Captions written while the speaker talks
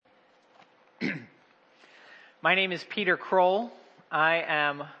My name is Peter Kroll. I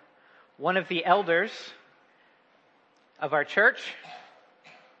am one of the elders of our church.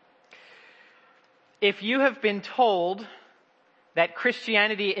 If you have been told that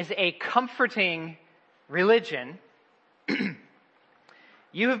Christianity is a comforting religion,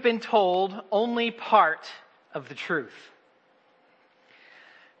 you have been told only part of the truth.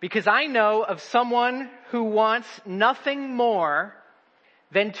 Because I know of someone who wants nothing more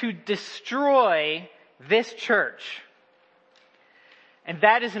than to destroy this church. And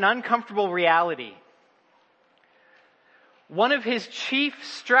that is an uncomfortable reality. One of his chief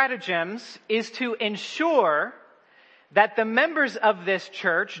stratagems is to ensure that the members of this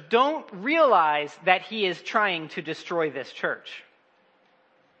church don't realize that he is trying to destroy this church.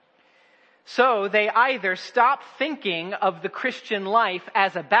 So they either stop thinking of the Christian life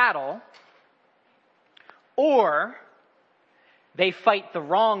as a battle, or they fight the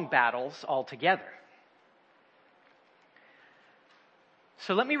wrong battles altogether.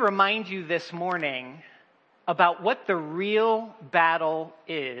 So let me remind you this morning about what the real battle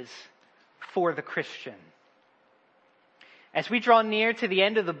is for the Christian. As we draw near to the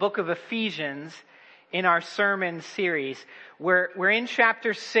end of the book of Ephesians in our sermon series, we're in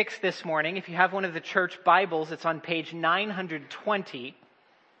chapter 6 this morning. If you have one of the church Bibles, it's on page 920.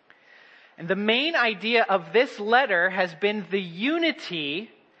 And the main idea of this letter has been the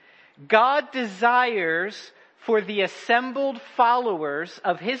unity God desires for the assembled followers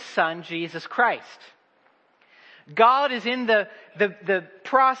of His Son, Jesus Christ. God is in the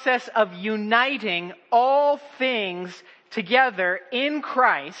process of uniting all things together in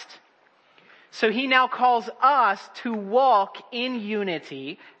Christ. So He now calls us to walk in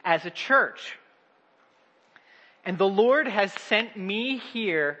unity as a church. And the Lord has sent me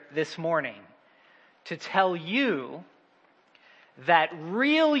here this morning to tell you that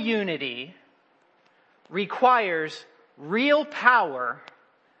real unity requires real power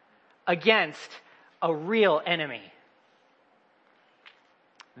against a real enemy.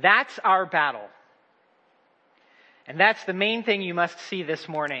 That's our battle. And that's the main thing you must see this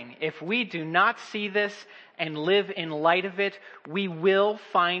morning. If we do not see this and live in light of it, we will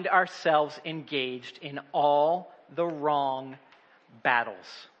find ourselves engaged in all the wrong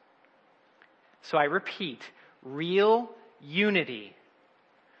battles. So I repeat, real unity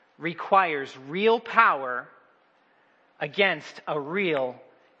requires real power against a real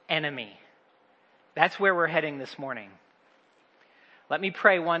enemy. That's where we're heading this morning. Let me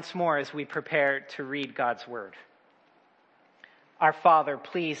pray once more as we prepare to read God's Word. Our Father,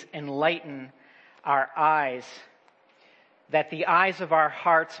 please enlighten our eyes, that the eyes of our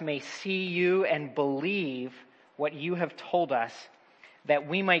hearts may see you and believe what you have told us, that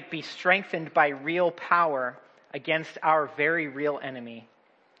we might be strengthened by real power against our very real enemy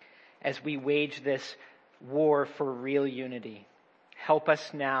as we wage this war for real unity. Help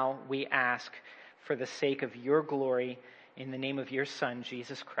us now, we ask, for the sake of your glory, in the name of your Son,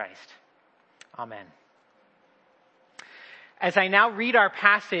 Jesus Christ. Amen. As I now read our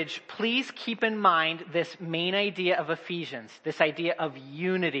passage, please keep in mind this main idea of Ephesians, this idea of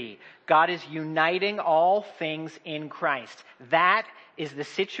unity. God is uniting all things in Christ. That is the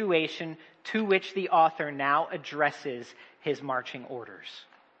situation to which the author now addresses his marching orders.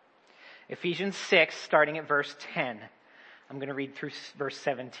 Ephesians 6, starting at verse 10. I'm going to read through verse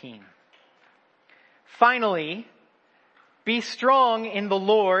 17. Finally, be strong in the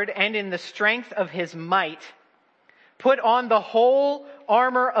Lord and in the strength of His might. Put on the whole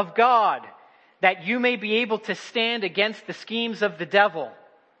armor of God, that you may be able to stand against the schemes of the devil.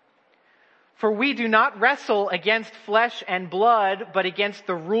 For we do not wrestle against flesh and blood, but against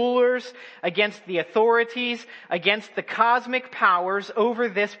the rulers, against the authorities, against the cosmic powers over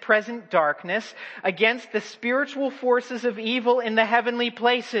this present darkness, against the spiritual forces of evil in the heavenly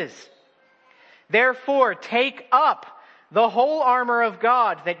places. Therefore, take up the whole armor of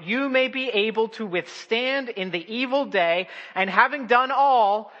God, that you may be able to withstand in the evil day, and having done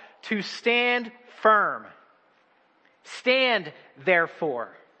all, to stand firm. Stand,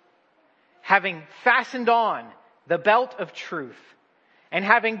 therefore, having fastened on the belt of truth, and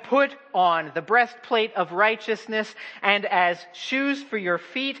having put on the breastplate of righteousness, and as shoes for your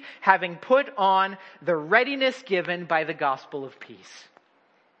feet, having put on the readiness given by the gospel of peace.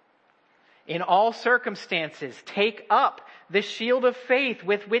 In all circumstances, take up the shield of faith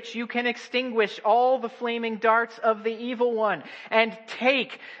with which you can extinguish all the flaming darts of the evil one, and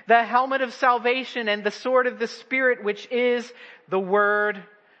take the helmet of salvation and the sword of the Spirit, which is the Word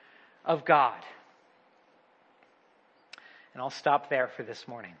of God. And I'll stop there for this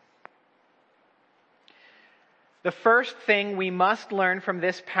morning. The first thing we must learn from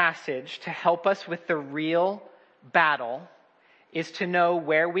this passage to help us with the real battle is to know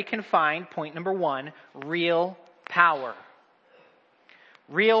where we can find, point number 1, real power.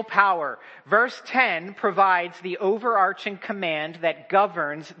 Real power. Verse 10 provides the overarching command that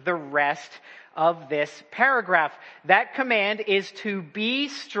governs the rest of this paragraph. That command is to be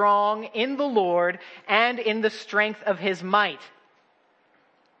strong in the Lord and in the strength of his might.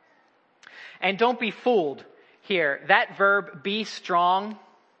 And don't be fooled here. That verb, be strong,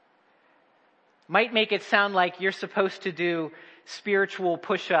 might make it sound like you're supposed to do spiritual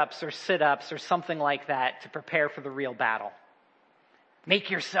push-ups or sit-ups or something like that to prepare for the real battle.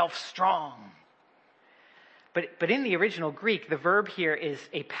 Make yourself strong. But in the original Greek, the verb here is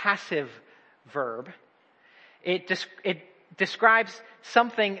a passive verb. It describes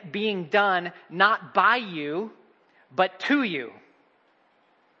something being done not by you, but to you.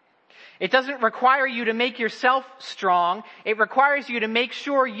 It doesn't require you to make yourself strong. It requires you to make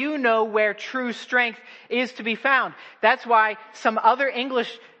sure you know where true strength is to be found. That's why some other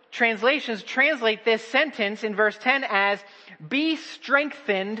English translations translate this sentence in verse 10 as, be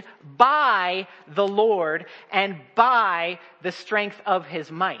strengthened by the Lord and by the strength of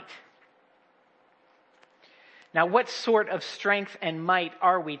his might. Now, what sort of strength and might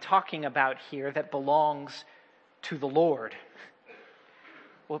are we talking about here that belongs to the Lord?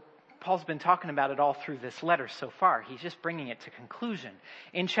 Well, Paul's been talking about it all through this letter so far. He's just bringing it to conclusion.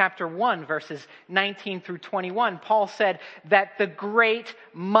 In chapter 1, verses 19 through 21, Paul said that the great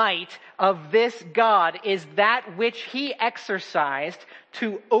might of this God is that which he exercised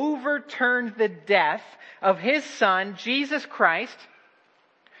to overturn the death of his Son, Jesus Christ,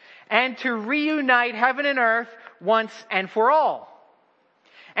 and to reunite heaven and earth once and for all.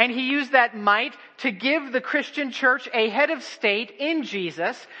 And he used that might to give the Christian church a head of state in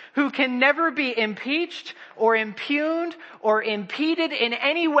Jesus who can never be impeached or impugned or impeded in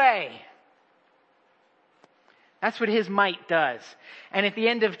any way. That's what his might does. And at the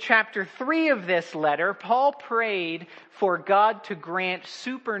end of chapter 3 of this letter, Paul prayed for God to grant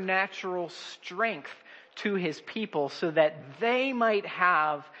supernatural strength to his people so that they might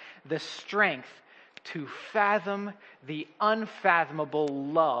have the strength to fathom the unfathomable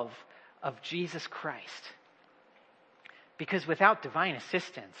love of Jesus Christ. Because without divine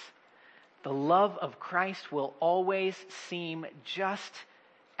assistance, the love of Christ will always seem just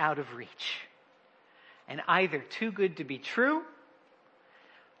out of reach, and either too good to be true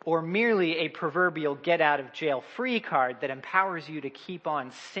or merely a proverbial get-out-of-jail-free card that empowers you to keep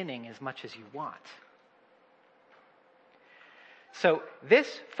on sinning as much as you want. So this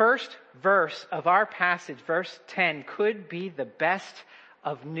first verse of our passage, verse 10, could be the best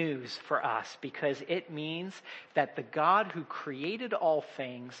of news for us because it means that the God who created all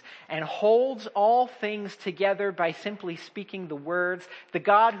things and holds all things together by simply speaking the words, the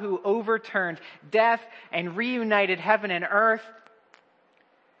God who overturned death and reunited heaven and earth,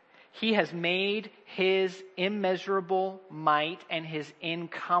 he has made his immeasurable might and his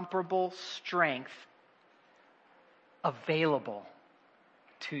incomparable strength available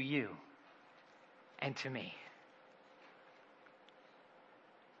to you and to me.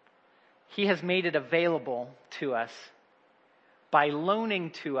 He has made it available to us by loaning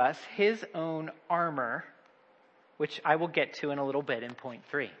to us his own armor, which I will get to in a little bit in point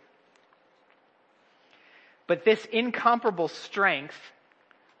 3. But this incomparable strength,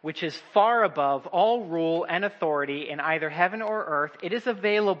 which is far above all rule and authority in either heaven or earth, it is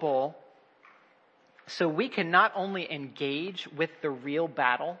available so we can not only engage with the real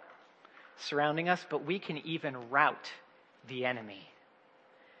battle surrounding us, but we can even rout the enemy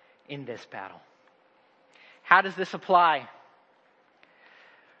in this battle. How does this apply?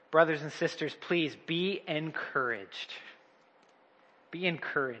 Brothers and sisters, please be encouraged. Be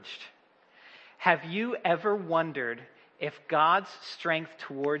encouraged. Have you ever wondered if God's strength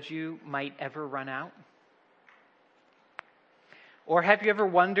towards you might ever run out? Or have you ever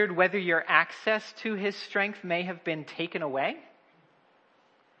wondered whether your access to his strength may have been taken away?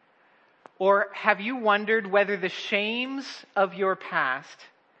 Or have you wondered whether the shames of your past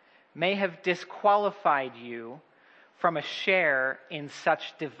may have disqualified you from a share in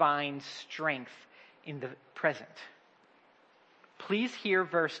such divine strength in the present? Please hear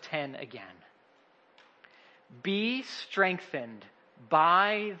verse 10 again. Be strengthened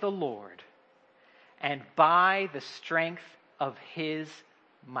by the Lord and by the strength of his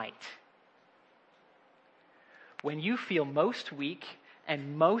might. When you feel most weak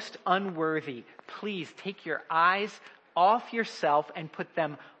and most unworthy, please take your eyes off yourself and put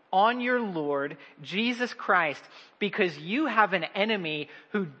them on your Lord, Jesus Christ, because you have an enemy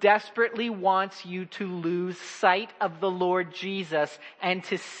who desperately wants you to lose sight of the Lord Jesus and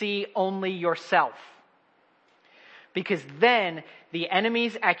to see only yourself. because then the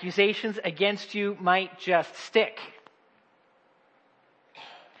enemy's accusations against you might just stick.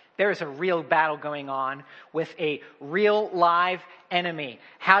 There is a real battle going on with a real live enemy.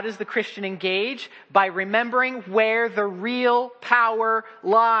 How does the Christian engage? By remembering where the real power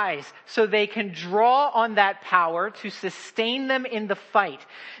lies, so they can draw on that power to sustain them in the fight.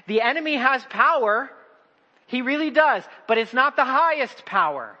 The enemy has power. He really does, but it's not the highest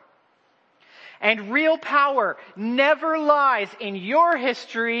power. And real power never lies in your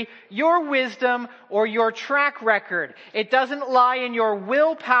history, your wisdom, or your track record. It doesn't lie in your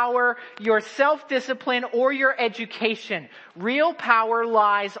willpower, your self-discipline, or your education. Real power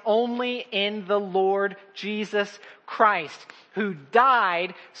lies only in the Lord Jesus Christ, who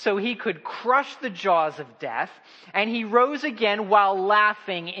died so he could crush the jaws of death, and he rose again while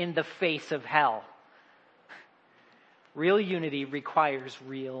laughing in the face of hell. Real unity requires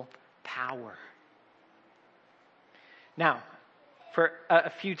real power. Now, for a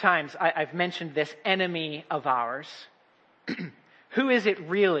few times, I've mentioned this enemy of ours. Who is it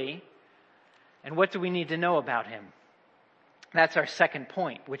really? And what do we need to know about him? That's our second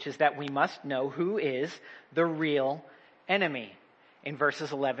point, which is that we must know who is the real enemy in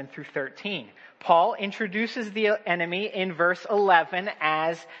verses 11 through 13. Paul introduces the enemy in verse 11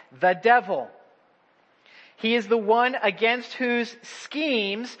 as the devil. He is the one against whose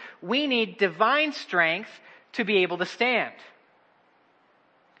schemes we need divine strength to be able to stand.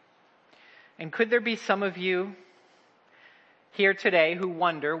 And could there be some of you here today who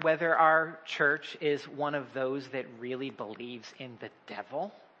wonder whether our church is one of those that really believes in the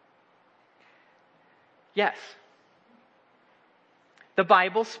devil? Yes. The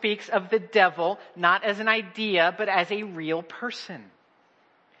Bible speaks of the devil not as an idea, but as a real person.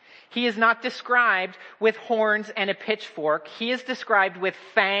 He is not described with horns and a pitchfork. He is described with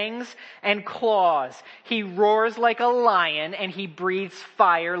fangs and claws. He roars like a lion and he breathes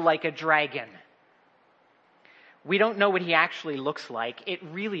fire like a dragon. We don't know what he actually looks like. It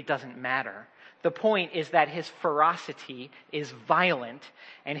really doesn't matter. The point is that his ferocity is violent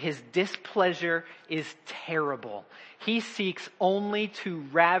and his displeasure is terrible. He seeks only to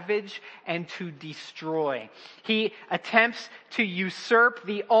ravage and to destroy. He attempts to usurp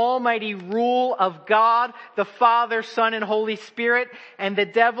the almighty rule of God, the Father, Son, and Holy Spirit. And the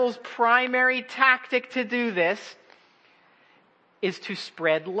devil's primary tactic to do this is to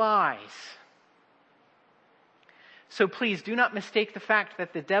spread lies. So please do not mistake the fact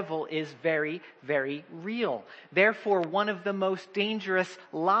that the devil is very, very real. Therefore, one of the most dangerous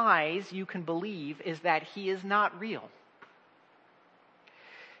lies you can believe is that he is not real.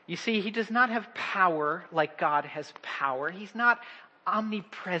 You see, he does not have power like God has power. He's not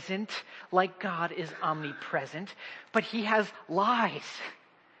omnipresent like God is omnipresent, but he has lies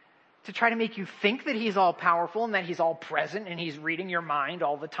to try to make you think that he's all powerful and that he's all present and he's reading your mind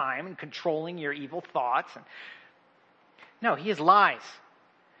all the time and controlling your evil thoughts. No, he has lies.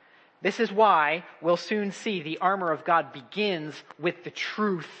 This is why we'll soon see the armor of God begins with the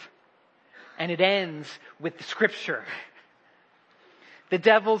truth and it ends with the Scripture. The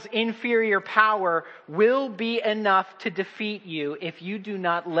devil's inferior power will be enough to defeat you if you do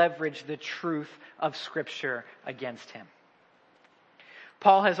not leverage the truth of Scripture against him.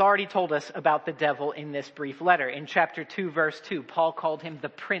 Paul has already told us about the devil in this brief letter. In chapter 2, verse 2, Paul called him the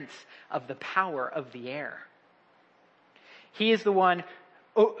prince of the power of the air. He is the one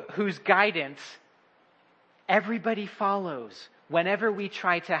whose guidance everybody follows whenever we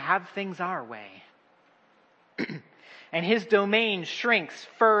try to have things our way. And his domain shrinks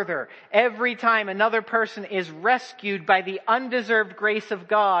further every time another person is rescued by the undeserved grace of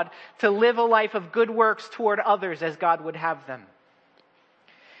God to live a life of good works toward others as God would have them.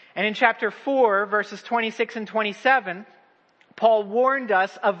 And in chapter 4, verses 26 and 27, Paul warned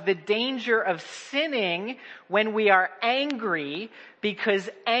us of the danger of sinning when we are angry, because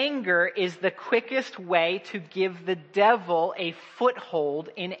anger is the quickest way to give the devil a foothold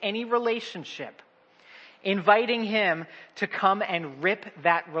in any relationship, inviting him to come and rip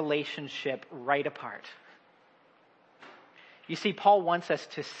that relationship right apart. You see, Paul wants us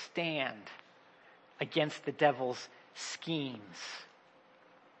to stand against the devil's schemes.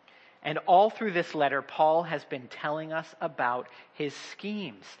 And all through this letter, Paul has been telling us about his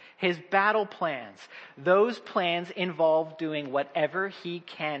schemes, his battle plans. Those plans involve doing whatever he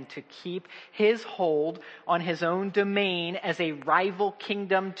can to keep his hold on his own domain as a rival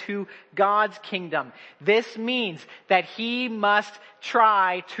kingdom to God's kingdom. This means that he must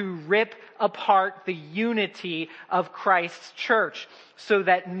try to rip apart the unity of Christ's church so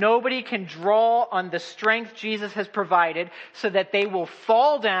that nobody can draw on the strength Jesus has provided, so that they will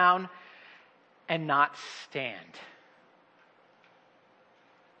fall down and not stand.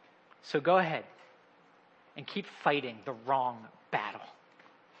 So go ahead and keep fighting the wrong battle.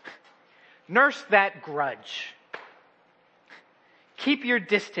 Nurse that grudge. Keep your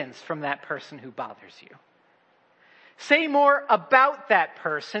distance from that person who bothers you. Say more about that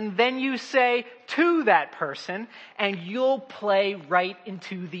person than you say to that person, and you'll play right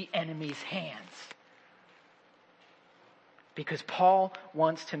into the enemy's hands. Because Paul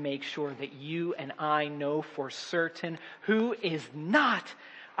wants to make sure that you and I know for certain who is not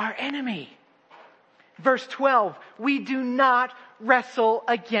our enemy. Verse 12, we do not wrestle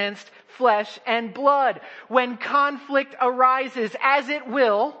against flesh and blood. When conflict arises, as it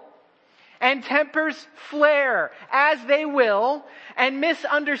will, and tempers flare, as they will, and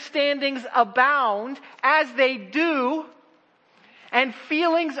misunderstandings abound, as they do, and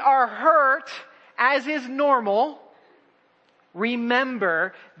feelings are hurt, as is normal,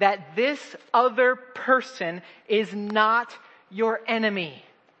 remember that this other person is not your enemy.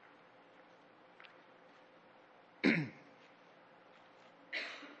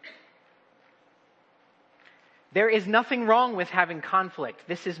 There is nothing wrong with having conflict.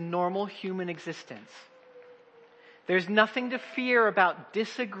 This is normal human existence. There's nothing to fear about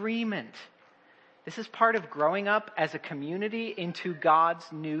disagreement. This is part of growing up as a community into God's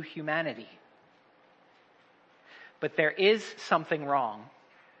new humanity. But there is something wrong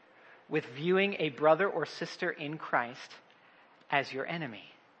with viewing a brother or sister in Christ as your enemy.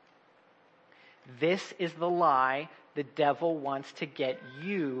 This is the lie the devil wants to get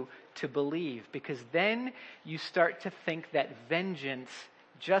you to believe, because then you start to think that vengeance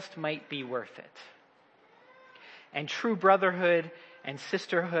just might be worth it. And true brotherhood and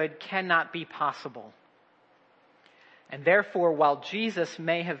sisterhood cannot be possible. And therefore, while Jesus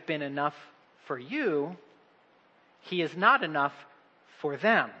may have been enough for you, he is not enough for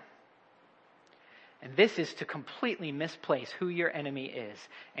them. And this is to completely misplace who your enemy is.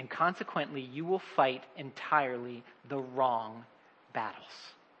 And consequently, you will fight entirely the wrong battles.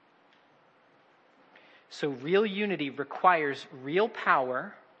 So real unity requires real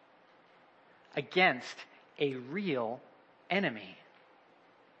power against a real enemy.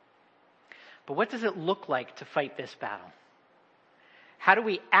 But what does it look like to fight this battle? How do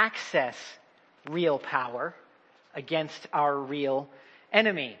we access real power against our real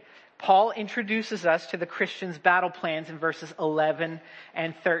enemy? Paul introduces us to the Christian's battle plans in verses 11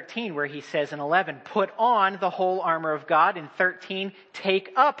 and 13, where he says in 11, put on the whole armor of God. In 13,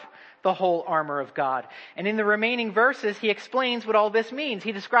 take up the whole armor of God. And in the remaining verses, he explains what all this means.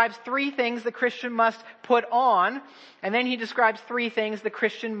 He describes 3 things the Christian must put on, and then he describes 3 things the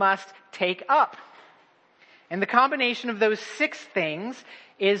Christian must take up. And the combination of those 6 things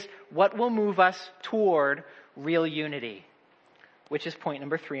is what will move us toward real unity, which is point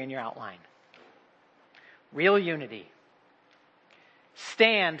number 3 in your outline. Real unity.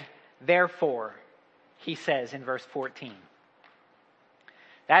 Stand, therefore, he says in verse 14.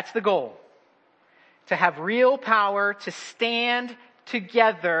 That's the goal. To have real power to stand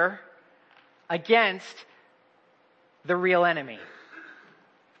together against the real enemy.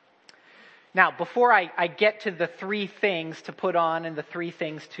 Now, before I get to the 3 things to put on and the 3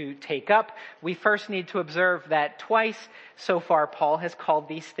 things to take up, we first need to observe that twice so far Paul has called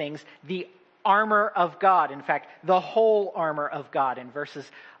these things the armor of God. In fact, the whole armor of God in verses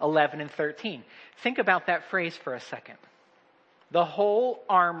 11 and 13. Think about that phrase for a second. The whole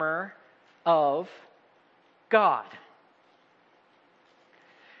armor of God.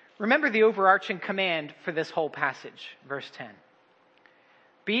 Remember the overarching command for this whole passage, verse 10.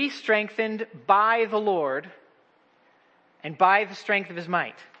 Be strengthened by the Lord and by the strength of his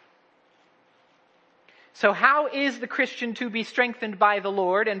might. So how is the Christian to be strengthened by the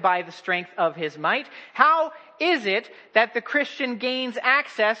Lord and by the strength of his might? How is it that the Christian gains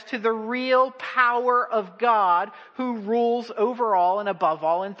access to the real power of God who rules over all and above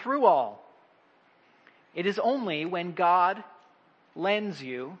all and through all? It is only when God lends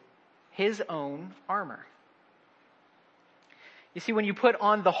you his own armor. You see, when you put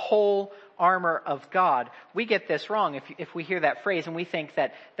on the whole armor of God, we get this wrong if we hear that phrase and we think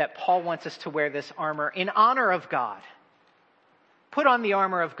that Paul wants us to wear this armor in honor of God. Put on the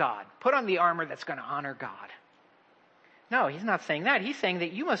armor of God. Put on the armor that's going to honor God. No, he's not saying that. He's saying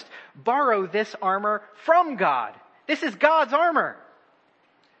that you must borrow this armor from God. This is God's armor.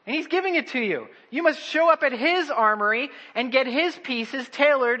 And he's giving it to you. You must show up at his armory and get his pieces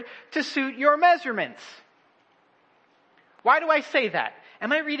tailored to suit your measurements. Why do I say that?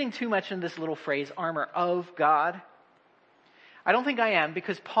 Am I reading too much in this little phrase, armor of God? I don't think I am,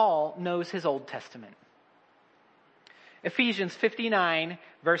 because Paul knows his Old Testament. Ephesians 59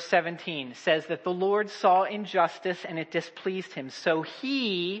 verse 17 says that the Lord saw injustice and it displeased him. So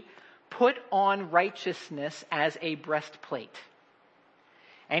he put on righteousness as a breastplate.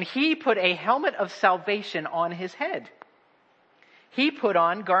 And he put a helmet of salvation on his head. He put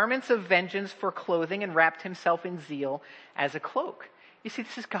on garments of vengeance for clothing and wrapped himself in zeal as a cloak. You see,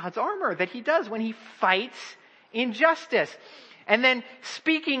 this is God's armor that he does when he fights injustice. And then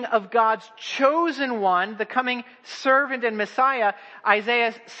speaking of God's chosen one, the coming servant and Messiah,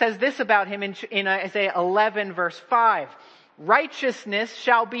 Isaiah says this about him in Isaiah 11 verse 5. Righteousness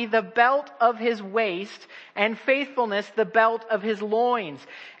shall be the belt of his waist, and faithfulness the belt of his loins.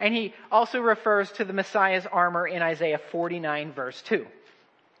 And he also refers to the Messiah's armor in Isaiah 49 verse 2.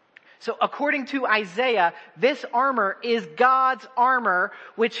 So according to Isaiah, this armor is God's armor,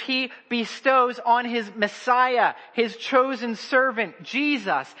 which he bestows on his Messiah, his chosen servant,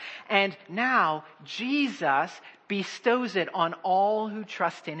 Jesus. And now Jesus bestows it on all who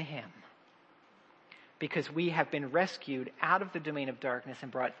trust in him. Because we have been rescued out of the domain of darkness and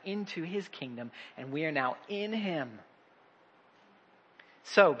brought into his kingdom, and we are now in him.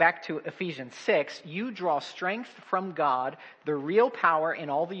 So, back to Ephesians 6, you draw strength from God, the real power in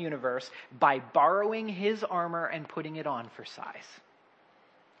all the universe, by borrowing his armor and putting it on for size.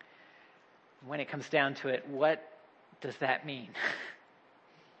 When it comes down to it, what does that mean?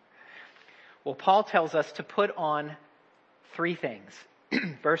 Well, Paul tells us to put on three things.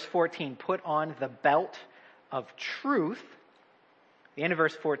 Verse 14, put on the belt of truth. The end of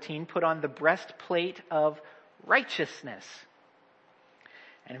verse 14, put on the breastplate of righteousness.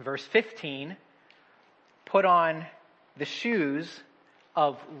 And in verse 15, put on the shoes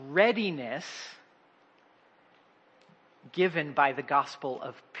of readiness given by the gospel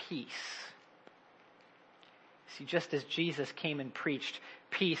of peace. See, just as Jesus came and preached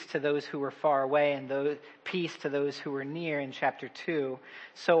peace to those who were far away and peace to those who were near in chapter 2,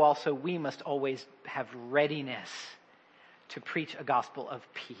 so also we must always have readiness to preach a gospel of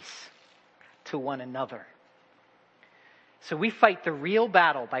peace to one another. So we fight the real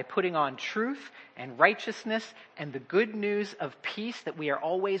battle by putting on truth and righteousness and the good news of peace that we are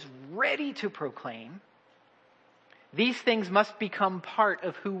always ready to proclaim. These things must become part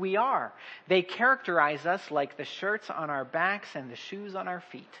of who we are. They characterize us like the shirts on our backs and the shoes on our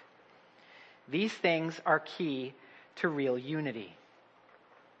feet. These things are key to real unity.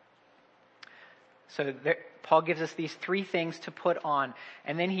 So Paul gives us these three things to put on,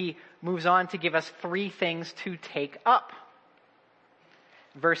 and then he moves on to give us three things to take up.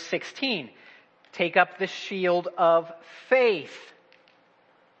 Verse 16, take up the shield of faith.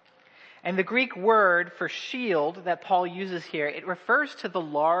 And the Greek word for shield that Paul uses here, it refers to the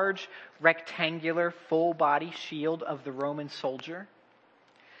large, rectangular, full-body shield of the Roman soldier.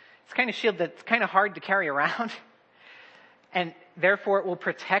 It's the kind of shield that's kind of hard to carry around. And therefore it will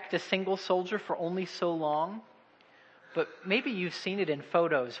protect a single soldier for only so long. But maybe you've seen it in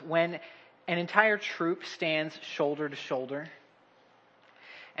photos when an entire troop stands shoulder to shoulder.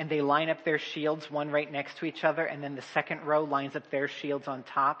 And they line up their shields, one right next to each other, and then the second row lines up their shields on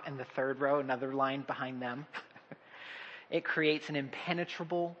top, and the third row, another line behind them. It creates an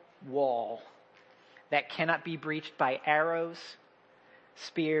impenetrable wall that cannot be breached by arrows,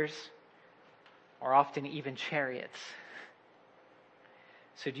 spears, or often even chariots.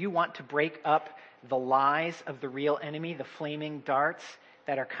 So do you want to break up the lies of the real enemy, the flaming darts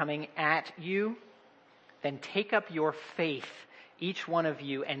that are coming at you? Then take up your faith, each one of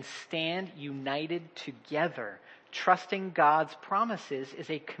you, and stand united together. Trusting God's promises is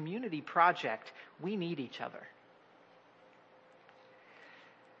a community project. We need each other.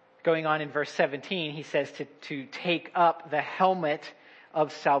 Going on in verse 17, he says to take up the helmet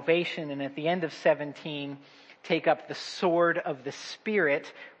of salvation. And at the end of 17, take up the sword of the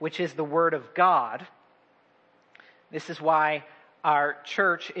Spirit, which is the word of God. This is why our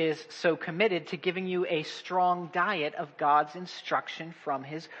church is so committed to giving you a strong diet of God's instruction from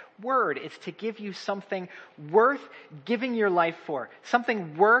his word. It's to give you something worth giving your life for,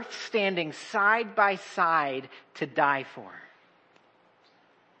 something worth standing side by side to die for.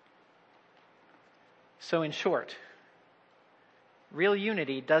 So in short, real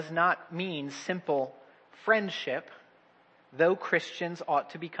unity does not mean simple friendship, though Christians ought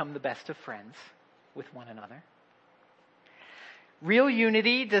to become the best of friends with one another. Real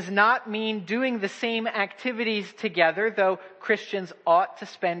unity does not mean doing the same activities together, though Christians ought to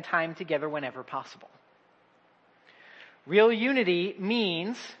spend time together whenever possible. Real unity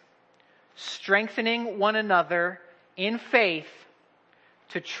means strengthening one another in faith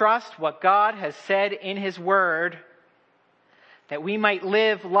to trust what God has said in his word, that we might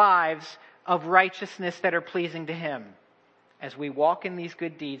live lives of righteousness that are pleasing to him as we walk in these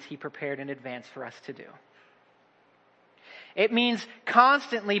good deeds he prepared in advance for us to do. It means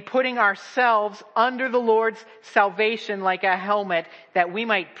constantly putting ourselves under the Lord's salvation like a helmet that we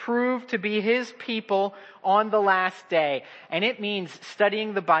might prove to be His people on the last day. And it means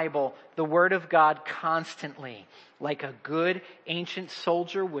studying the Bible, the Word of God, constantly, like a good ancient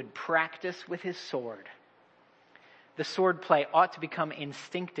soldier would practice with his sword. The sword play ought to become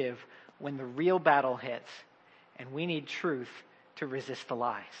instinctive when the real battle hits, and we need truth to resist the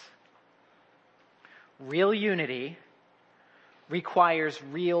lies. Real unity requires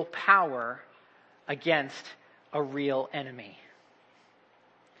real power against a real enemy.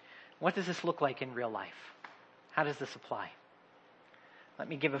 What does this look like in real life? How does this apply? Let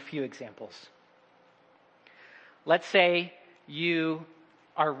me give a few examples. Let's say you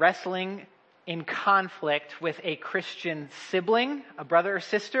are wrestling in conflict with a Christian sibling, a brother or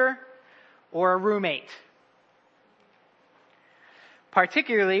sister, or a roommate.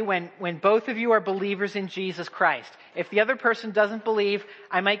 Particularly when both of you are believers in Jesus Christ. If the other person doesn't believe,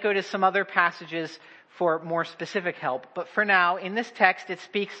 I might go to some other passages for more specific help. But for now, in this text, it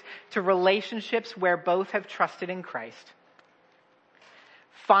speaks to relationships where both have trusted in Christ.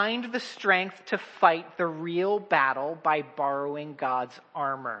 Find the strength to fight the real battle by borrowing God's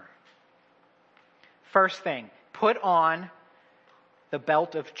armor. First thing, put on the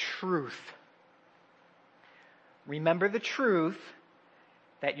belt of truth. Remember the truth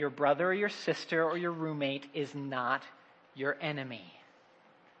that your brother or your sister or your roommate is not your enemy.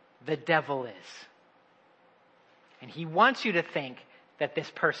 The devil is. And he wants you to think that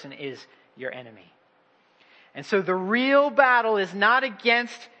this person is your enemy. And so the real battle is not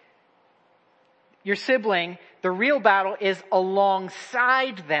against your sibling. The real battle is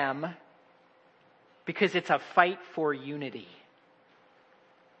alongside them because it's a fight for unity.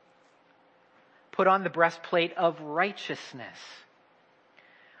 Put on the breastplate of righteousness.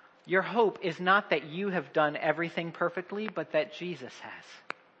 Your hope is not that you have done everything perfectly, but that Jesus has.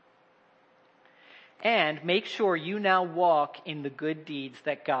 And make sure you now walk in the good deeds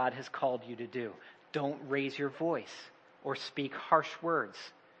that God has called you to do. Don't raise your voice or speak harsh words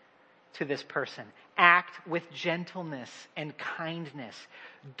to this person. Act with gentleness and kindness.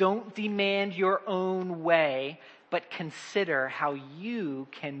 Don't demand your own way, but consider how you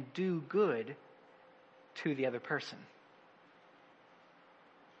can do good to the other person.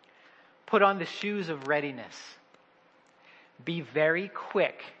 Put on the shoes of readiness. Be very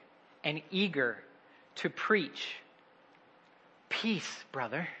quick and eager to preach. Peace,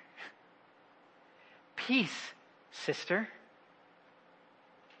 brother. Peace, sister,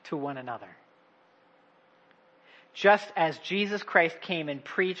 to one another. Just as Jesus Christ came and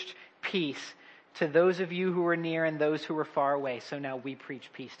preached peace to those of you who were near and those who were far away, so now we preach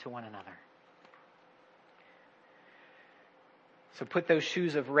peace to one another. So put those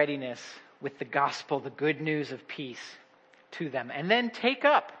shoes of readiness with the gospel, the good news of peace, to them. And then take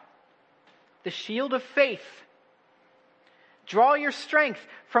up the shield of faith. Draw your strength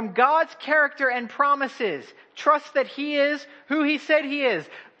from God's character and promises. Trust that He is who He said He is.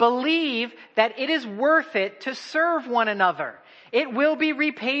 Believe that it is worth it to serve one another. It will be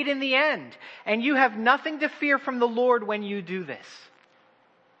repaid in the end. And you have nothing to fear from the Lord when you do this.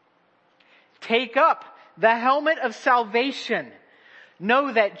 Take up the helmet of salvation.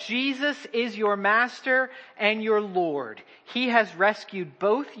 Know that Jesus is your master and your Lord. He has rescued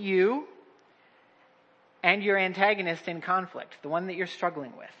both you and your antagonist in conflict, the one that you're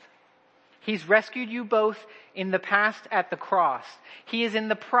struggling with. He's rescued you both in the past at the cross. He is in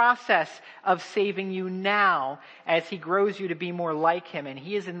the process of saving you now as He grows you to be more like Him. And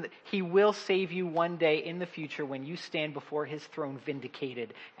He will save you one day in the future when you stand before His throne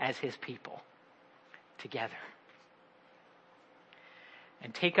vindicated as His people together.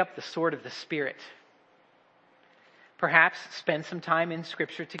 And take up the sword of the Spirit. Perhaps spend some time in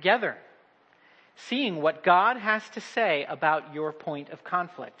Scripture together, seeing what God has to say about your point of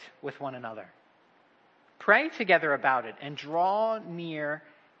conflict with one another. Pray together about it and draw near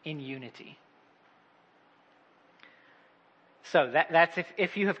in unity. So that's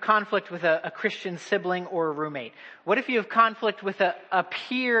if you have conflict with a Christian sibling or a roommate. What if you have conflict with a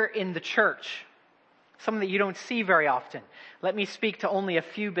peer in the church? Someone that you don't see very often. Let me speak to only a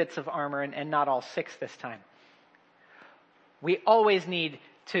few bits of armor and not all 6 this time. We always need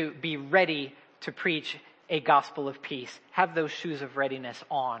to be ready to preach a gospel of peace. Have those shoes of readiness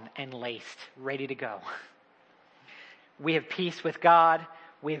on and laced, ready to go. We have peace with God.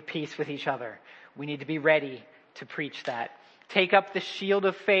 We have peace with each other. We need to be ready to preach that. Take up the shield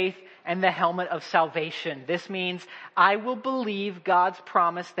of faith and the helmet of salvation. This means I will believe God's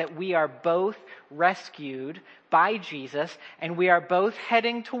promise that we are both rescued by Jesus and we are both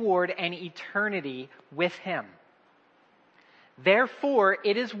heading toward an eternity with Him. Therefore,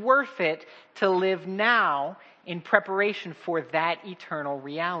 it is worth it to live now in preparation for that eternal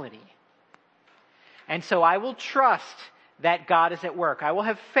reality. And so I will trust that God is at work. I will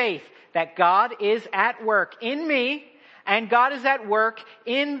have faith that God is at work in me and God is at work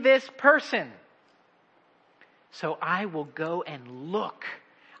in this person. So I will go and look.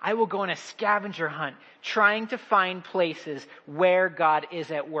 I will go on a scavenger hunt trying to find places where God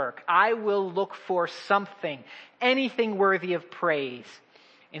is at work. I will look for something, anything worthy of praise,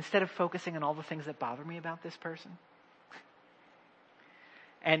 instead of focusing on all the things that bother me about this person.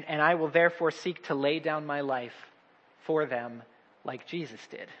 And I will therefore seek to lay down my life for them like Jesus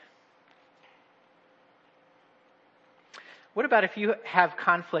did. What about if you have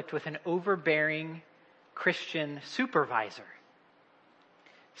conflict with an overbearing Christian supervisor?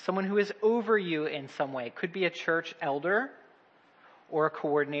 Someone who is over you in some way. It could be a church elder or a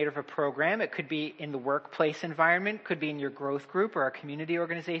coordinator of a program. It could be in the workplace environment. It could be in your growth group or a community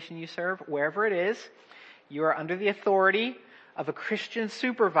organization you serve. Wherever it is, you are under the authority of a Christian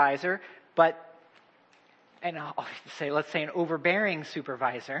supervisor, let's say an overbearing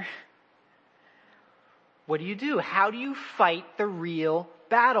supervisor. What do? How do you fight the real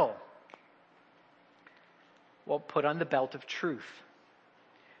battle? Well, put on the belt of truth.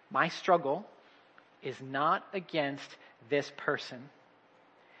 My struggle is not against this person,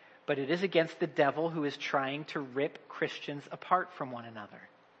 but it is against the devil who is trying to rip Christians apart from one another.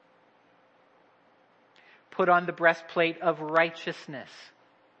 Put on the breastplate of righteousness.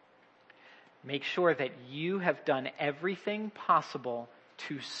 Make sure that you have done everything possible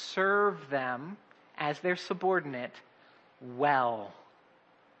to serve them as their subordinate well.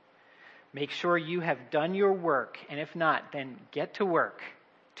 Make sure you have done your work, and if not, then get to work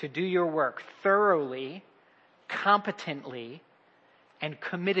to do your work thoroughly, competently, and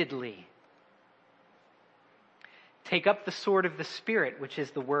committedly. Take up the sword of the Spirit, which is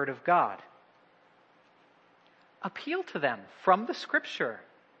the Word of God. Appeal to them from the Scripture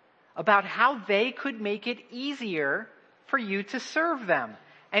about how they could make it easier for you to serve them.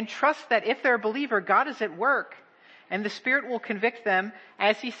 And trust that if they're a believer, God is at work. And the Spirit will convict them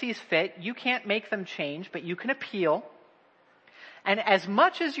as He sees fit. You can't make them change, but you can appeal. And as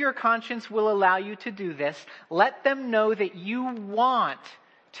much as your conscience will allow you to do this, let them know that you want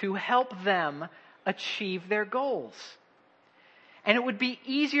to help them achieve their goals. And it would be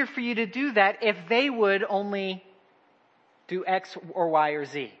easier for you to do that if they would only do X or Y or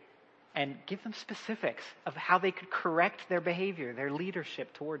Z. And give them specifics of how they could correct their behavior, their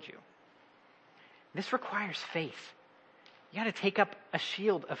leadership towards you. This requires faith. You got to take up a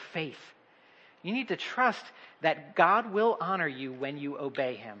shield of faith. You need to trust that God will honor you when you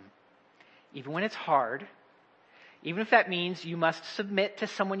obey Him. Even when it's hard. Even if that means you must submit to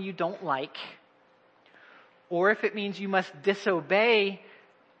someone you don't like. Or if it means you must disobey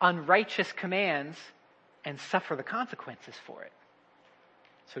unrighteous commands and suffer the consequences for it.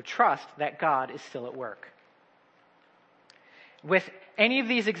 So trust that God is still at work. With any of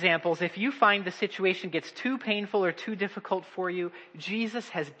these examples, if you find the situation gets too painful or too difficult for you, Jesus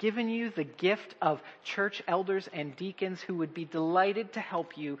has given you the gift of church elders and deacons who would be delighted to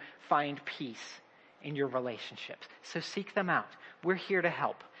help you find peace in your relationships. So seek them out. We're here to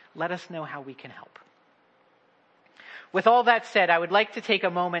help. Let us know how we can help. With all that said, I would like to take a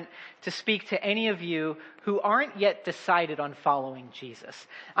moment to speak to any of you who aren't yet decided on following Jesus.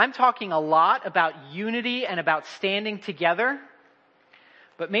 I'm talking a lot about unity and about standing together.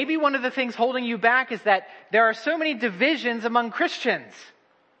 But maybe one of the things holding you back is that there are so many divisions among Christians.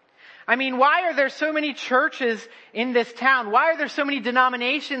 I mean, why are there so many churches in this town? Why are there so many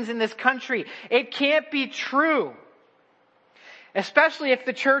denominations in this country? It can't be true. Especially if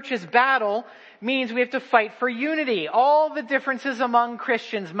the church's battle means we have to fight for unity. All the differences among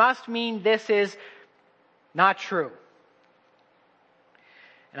Christians must mean this is not true.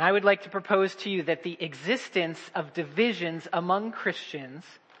 And I would like to propose to you that the existence of divisions among Christians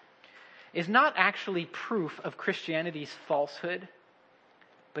is not actually proof of Christianity's falsehood,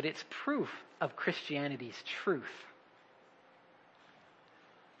 but it's proof of Christianity's truth.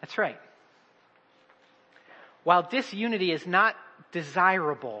 That's right. While disunity is not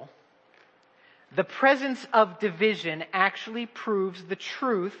desirable, the presence of division actually proves the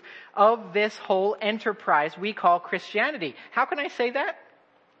truth of this whole enterprise we call Christianity. How can I say that?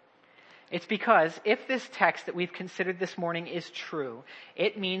 It's because if this text that we've considered this morning is true,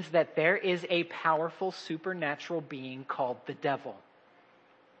 it means that there is a powerful supernatural being called the devil.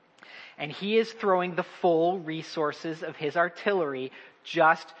 And he is throwing the full resources of his artillery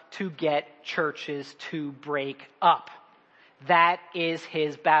just to get churches to break up. That is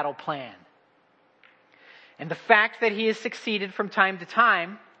his battle plan. And the fact that he has succeeded from time to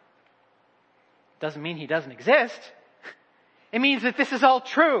time doesn't mean he doesn't exist. It means that this is all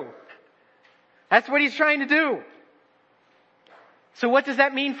true. That's what he's trying to do. So what does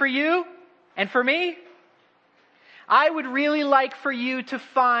that mean for you and for me? I would really like for you to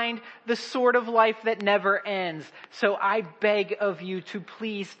find the sort of life that never ends. So I beg of you to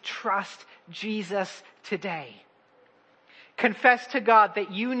please trust Jesus today. Confess to God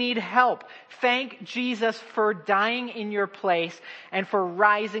that you need help. Thank Jesus for dying in your place and for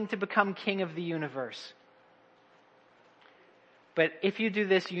rising to become King of the universe. But if you do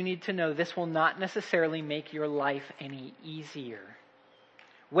this, you need to know this will not necessarily make your life any easier.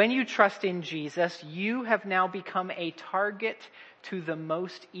 When you trust in Jesus, you have now become a target to the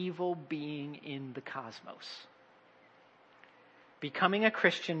most evil being in the cosmos. Becoming a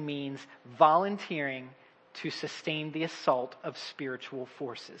Christian means volunteering to sustain the assault of spiritual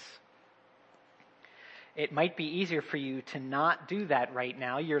forces. It might be easier for you to not do that right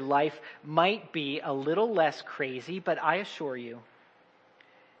now. Your life might be a little less crazy, but I assure you,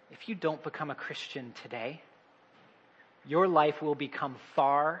 if you don't become a Christian today, your life will become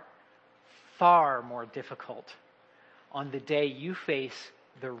far, far more difficult on the day you face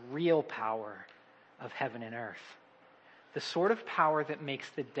the real power of heaven and earth. The sort of power that makes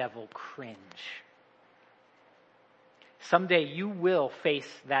the devil cringe. Someday you will face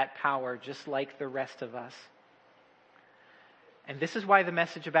that power just like the rest of us. And this is why the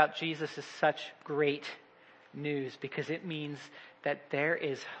message about Jesus is such great news, because it means that there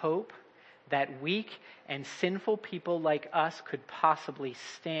is hope that weak and sinful people like us could possibly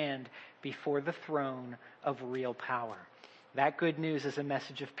stand before the throne of real power. That good news is a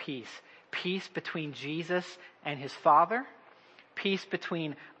message of peace. Peace between Jesus and his Father, peace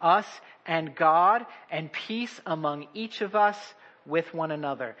between us and God, and peace among each of us with one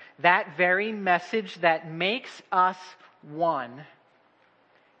another. That very message that makes us one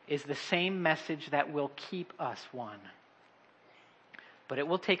is the same message that will keep us one. But it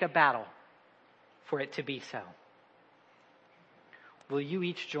will take a battle for it to be so. Will you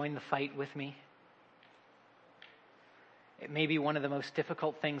each join the fight with me? It may be one of the most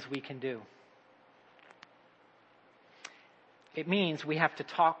difficult things we can do. It means we have to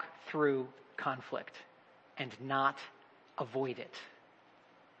talk through conflict and not avoid it.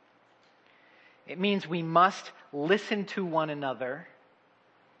 It means we must listen to one another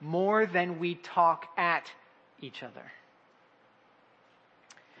more than we talk at each other.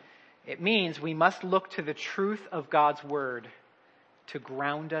 It means we must look to the truth of God's word to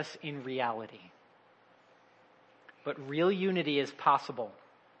ground us in reality. But real unity is possible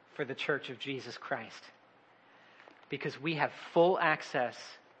for the Church of Jesus Christ, because we have full access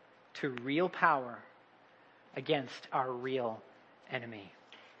to real power against our real enemy.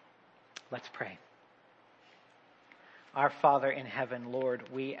 Let's pray. Our Father in heaven, Lord,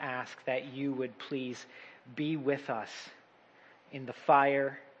 we ask that you would please be with us in the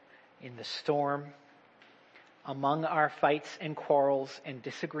fire, in the storm, among our fights and quarrels and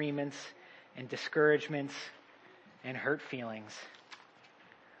disagreements and discouragements and hurt feelings.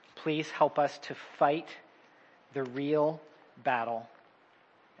 Please help us to fight the real battle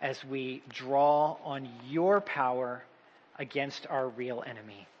as we draw on your power against our real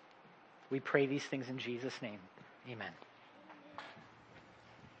enemy. We pray these things in Jesus' name. Amen.